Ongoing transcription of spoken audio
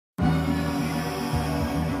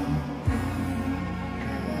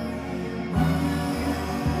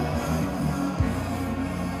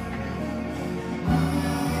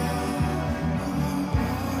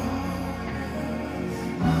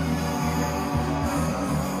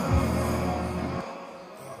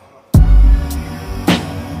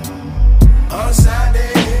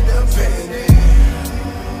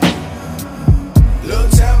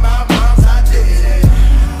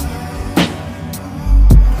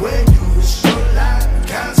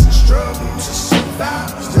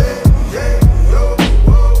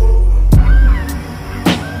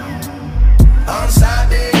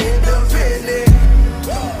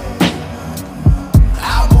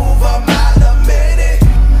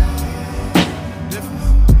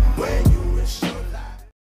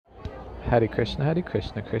Hare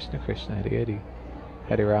Krishna, Krishna Krishna, Hare Hare.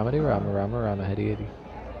 Hare Rama, Rama Rama, Hare Hare.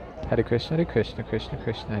 Hare Krishna, Krishna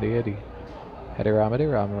Krishna, Hare Hare. Hare Rama,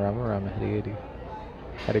 Rama Rama, Hare Hare.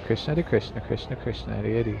 Hare Krishna, Krishna Krishna,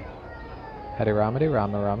 Hare Hare. Hare Rama,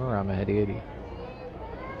 Rama Rama, Hare Hare.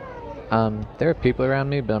 There are people around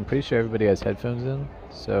me, but I'm pretty sure everybody has headphones in,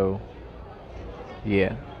 so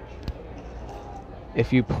yeah.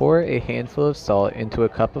 If you pour a handful of salt into a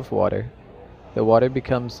cup of water, the water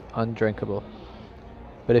becomes undrinkable.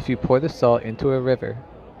 But if you pour the salt into a river,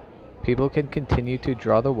 people can continue to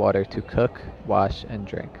draw the water to cook, wash, and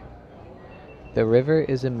drink. The river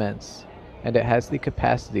is immense, and it has the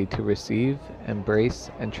capacity to receive, embrace,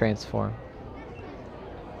 and transform.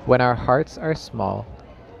 When our hearts are small,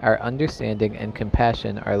 our understanding and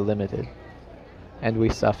compassion are limited, and we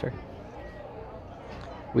suffer.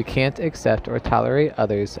 We can't accept or tolerate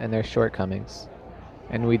others and their shortcomings,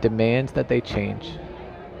 and we demand that they change.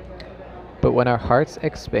 But when our hearts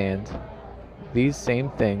expand, these same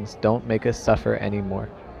things don't make us suffer anymore.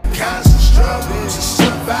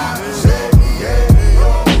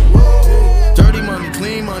 Dirty money,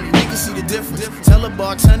 clean money, we can see the difference. Tell a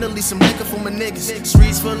bartender, leave some liquor for my niggas.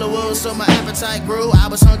 Streets full of wolves, so my appetite grew. I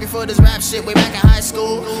was hungry for this rap shit way back in high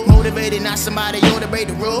school. Motivated, not somebody, you to break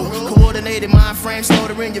the rule. Coordinated mind frame,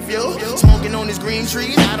 slaughtering your view. Smoking on this green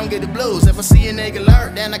trees, I don't get the blues. If I see a nigga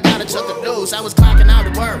lurk, then I gotta chuck a deuce. I was clocking out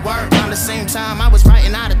at work. Around the same time, I was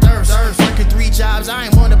writing out of thirst. Working 3 jobs, I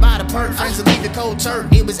ain't wanted by the perk. Friends to leave the cold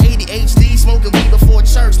turk. It was ADHD, smoking weed before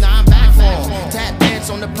church. Now I'm back home. Tap dance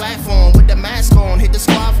on the platform with the mask on. Hit the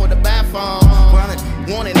squad for the bathroom.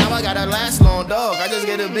 Want it, now I gotta last long, dog. I just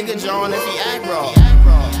get a bigger John if he act raw.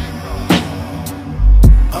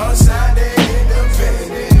 Upside down,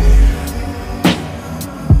 independent.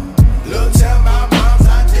 Look, tell my moms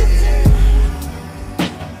I did.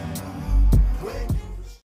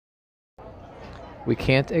 We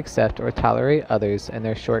can't accept or tolerate others and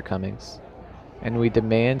their shortcomings, and we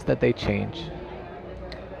demand that they change.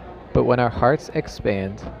 But when our hearts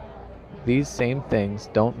expand, these same things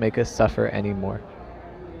don't make us suffer anymore.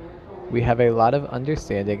 We have a lot of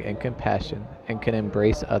understanding and compassion and can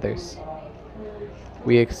embrace others.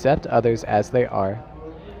 We accept others as they are,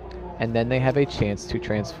 and then they have a chance to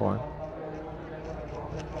transform.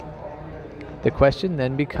 The question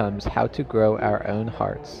then becomes how to grow our own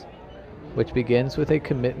hearts, which begins with a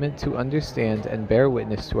commitment to understand and bear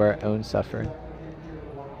witness to our own suffering.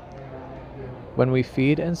 When we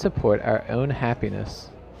feed and support our own happiness,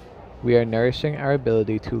 we are nourishing our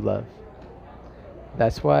ability to love.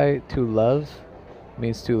 That's why to love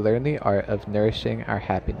means to learn the art of nourishing our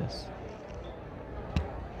happiness.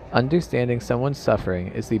 Understanding someone's suffering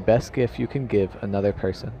is the best gift you can give another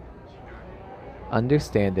person.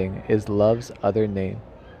 Understanding is love's other name.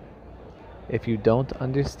 If you don't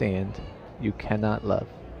understand, you cannot love.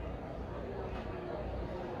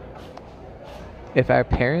 If our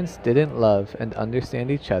parents didn't love and understand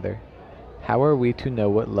each other, how are we to know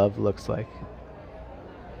what love looks like?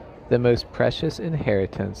 The most precious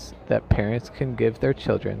inheritance that parents can give their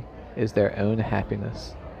children is their own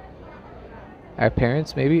happiness. Our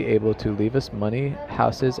parents may be able to leave us money,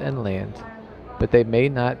 houses, and land, but they may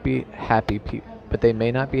not be happy people.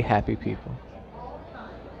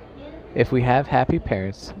 If we have happy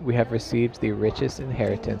parents, we have received the richest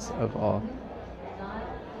inheritance of all.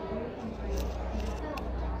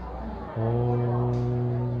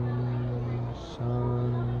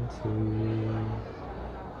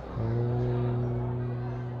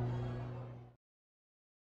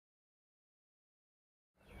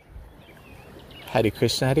 Hare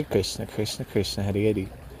Krishna, Krishna Krishna, Hare Hare.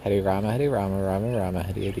 Hare Rama, Rama Rama,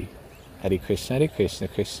 Hare Hare. Hare Krishna, Krishna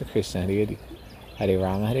Krishna, Hare Hare. Hare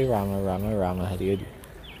Rama, Rama Rama, Hare Hare.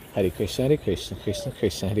 Hare Krishna, Krishna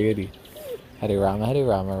Krishna, Hare Hare. Hare Rama,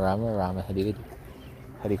 Rama Rama, Hare Hare.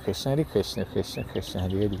 Hare Krishna, Krishna Krishna, Hare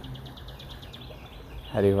Hare.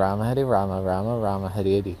 Hare Rama, Rama Rama, Hare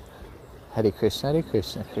Hare. Hare Krishna,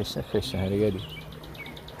 Krishna Krishna, Hare Hare.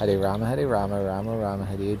 Hare Rama, Rama Rama,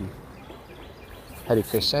 Hare Hare. Hare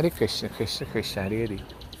Krishna, Krishna Krishna, Hare Hare.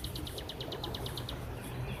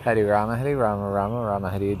 Hare Rama, Rama Rama,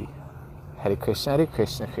 Hare Hare. Hare Krishna,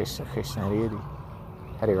 Krishna Krishna, Hare Hare.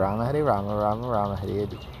 Hare Rama, Rama Rama, Hare Hare.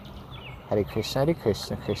 Hare Krishna,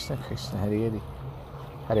 Krishna Krishna, Hare Hare.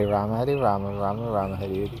 Hare Rama, Rama Hare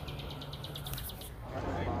Hare.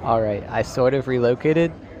 Alright, I sort of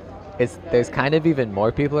relocated. There's kind of even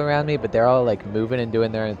more people around me, but they're all like moving and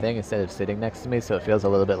doing their own thing instead of sitting next to me, so it feels a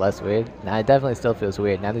little bit less weird. Now it definitely still feels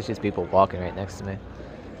weird. Now there's just people walking right next to me.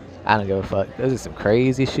 I don't give a fuck. Those are some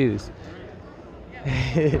crazy shoes.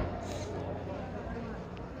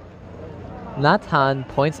 Nathan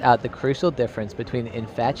points out the crucial difference between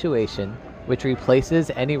infatuation, which replaces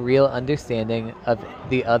any real understanding of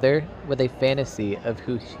the other with a fantasy of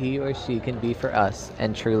who he or she can be for us,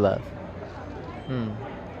 and true love.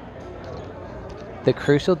 The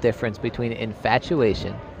crucial difference between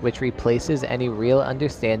infatuation, which replaces any real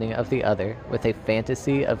understanding of the other with a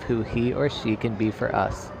fantasy of who he or she can be for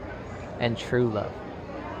us, and true love.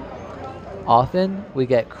 Often we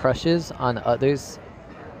get crushes on others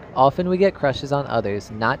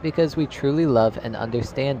not because we truly love and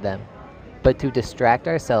understand them, but to distract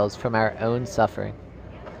ourselves from our own suffering.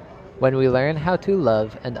 When we learn how to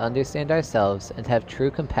love and understand ourselves and have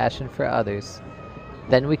true compassion for others,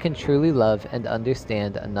 then we can truly love and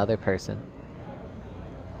understand another person.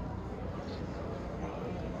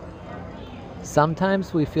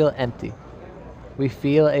 Sometimes we feel empty. We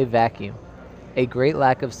feel a vacuum, a great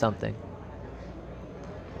lack of something.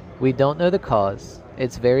 We don't know the cause,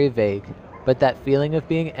 it's very vague, but that feeling of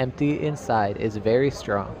being empty inside is very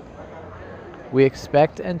strong. We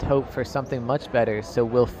expect and hope for something much better so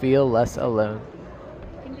we'll feel less alone,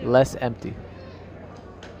 less empty.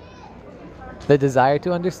 The desire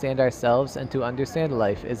to understand ourselves and to understand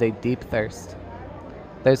life is a deep thirst.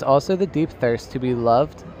 There's also the deep thirst to be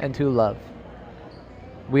loved and to love.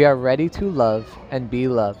 We are ready to love and be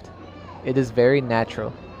loved. It is very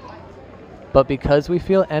natural. But because we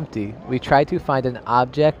feel empty, we try to find an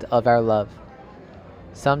object of our love.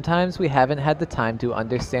 Sometimes we haven't had the time to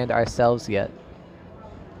understand ourselves yet.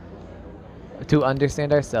 Oh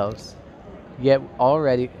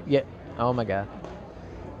my God.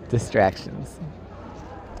 Distractions.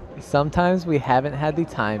 Sometimes we haven't had the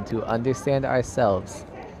time to understand ourselves,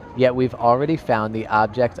 yet we've already found the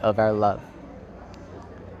object of our love.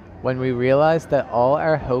 When we realize that all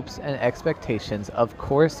our hopes and expectations of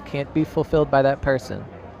course can't be fulfilled by that person,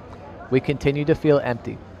 we continue to feel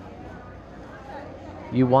empty.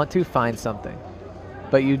 You want to find something,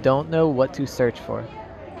 but you don't know what to search for.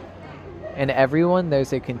 In everyone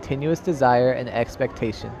there's a continuous desire and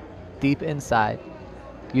expectation, deep inside.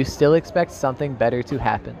 You still expect something better to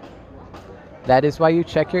happen. That is why you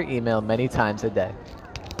check your email many times a day.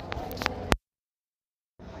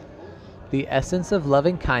 The essence of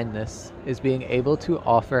loving kindness is being able to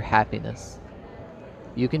offer happiness.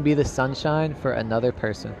 You can be the sunshine for another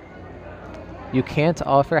person. You can't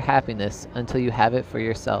offer happiness until you have it for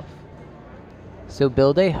yourself. So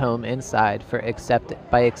build a home inside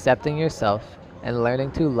by accepting yourself and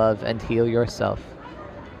learning to love and heal yourself.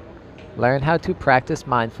 Learn how to practice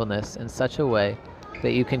mindfulness in such a way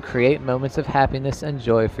that you can create moments of happiness and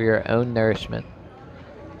joy for your own nourishment.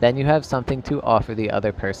 Then you have something to offer the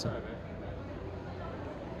other person.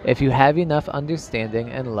 If you have enough understanding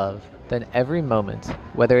and love, then every moment,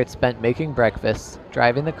 whether it's spent making breakfast,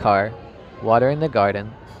 driving the car, watering the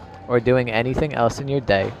garden, or doing anything else in your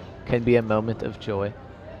day, can be a moment of joy.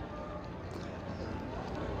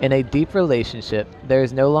 In a deep relationship, there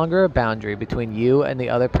is no longer a boundary between you and the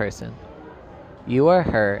other person. You are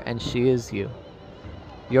her and she is you.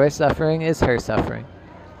 Your suffering is her suffering.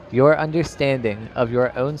 Your understanding of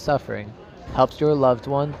your own suffering helps your loved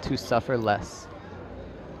one to suffer less.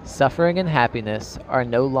 Suffering and happiness are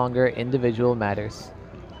no longer individual matters.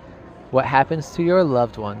 What happens to your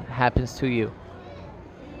loved one happens to you.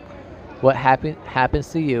 What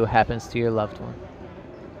happens to you happens to your loved one.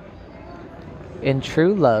 In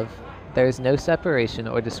true love, there is no separation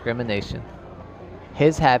or discrimination.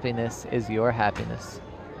 His happiness is your happiness.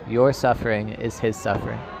 Your suffering is his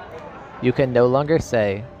suffering. You can no longer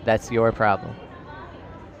say, that's your problem.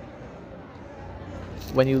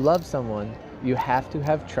 When you love someone, you have to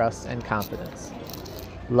have trust and confidence.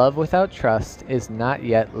 Love without trust is not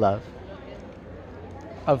yet love.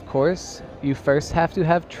 Of course, you first have to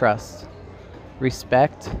have trust,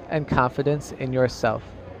 respect, and confidence in yourself.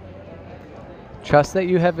 Trust that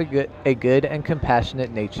you have a good and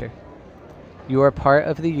compassionate nature. You are part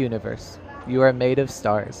of the universe. You are made of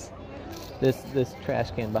stars. This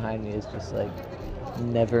trash can behind me is just like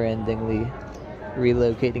never-endingly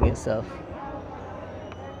relocating itself.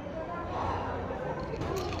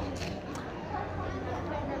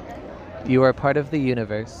 You are part of the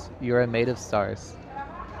universe. You are made of stars.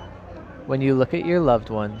 When you look at your loved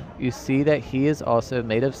one, you see that he is also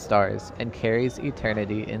made of stars and carries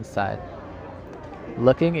eternity inside.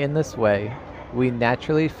 Looking in this way, we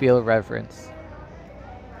naturally feel reverence.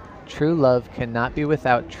 True love cannot be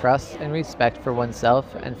without trust and respect for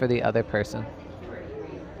oneself and for the other person.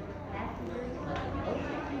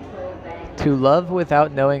 To love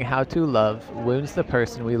without knowing how to love wounds the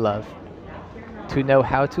person we love. To know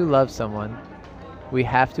how to love someone, we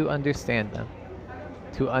have to understand them.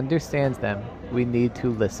 To understand them, we need to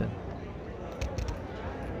listen.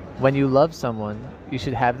 When you love someone, you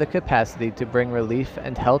should have the capacity to bring relief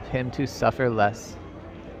and help him to suffer less.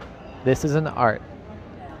 This is an art.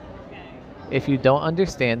 If you don't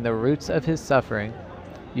understand the roots of his suffering,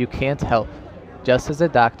 you can't help, just as a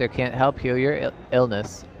doctor can't help heal your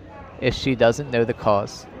illness if she doesn't know the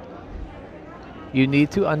cause. You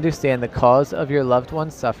need to understand the cause of your loved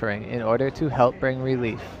one's suffering in order to help bring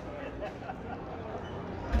relief.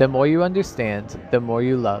 The more you understand, the more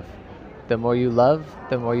you love. The more you love,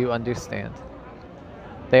 the more you understand.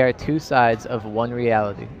 They are two sides of one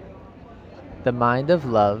reality. The mind of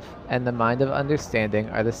love and the mind of understanding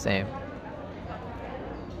are the same.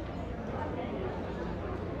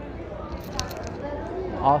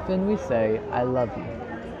 Often we say, "I love you."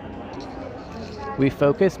 We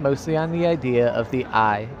focus mostly on the idea of the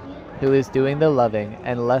I, who is doing the loving,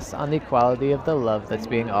 and less on the quality of the love that's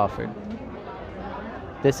being offered.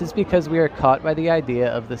 This is because we are caught by the idea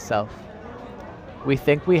of the self. We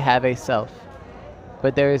think we have a self,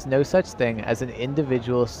 but there is no such thing as an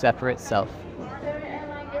individual separate self.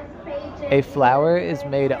 A flower is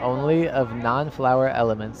made only of non-flower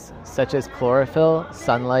elements, such as chlorophyll,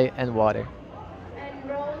 sunlight, and water.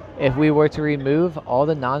 If we were to remove all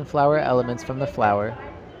the non-flower elements from the flower,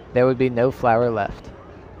 there would be no flower left.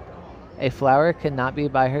 A flower cannot be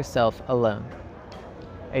by herself alone.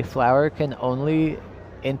 A flower can only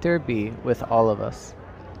interbe with all of us.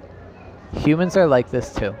 Humans are like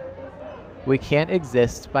this too. We can't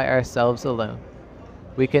exist by ourselves alone.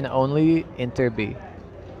 We can only interbe.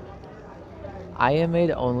 I am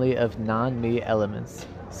made only of non-me elements,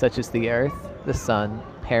 such as the earth, the sun,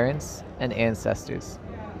 parents, and ancestors.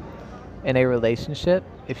 In a relationship,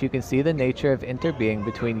 if you can see the nature of interbeing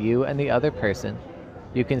between you and the other person,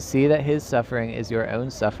 you can see that his suffering is your own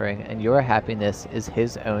suffering and your happiness is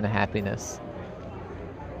his own happiness.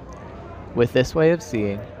 With this way of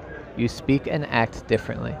seeing, you speak and act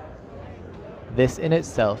differently. This in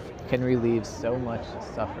itself can relieve so much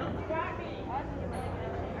suffering.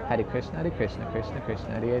 Hare Krishna, Krishna Krishna,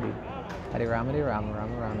 Hare Hare. Hare Rama, Rama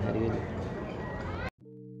Rama, Hare Hare.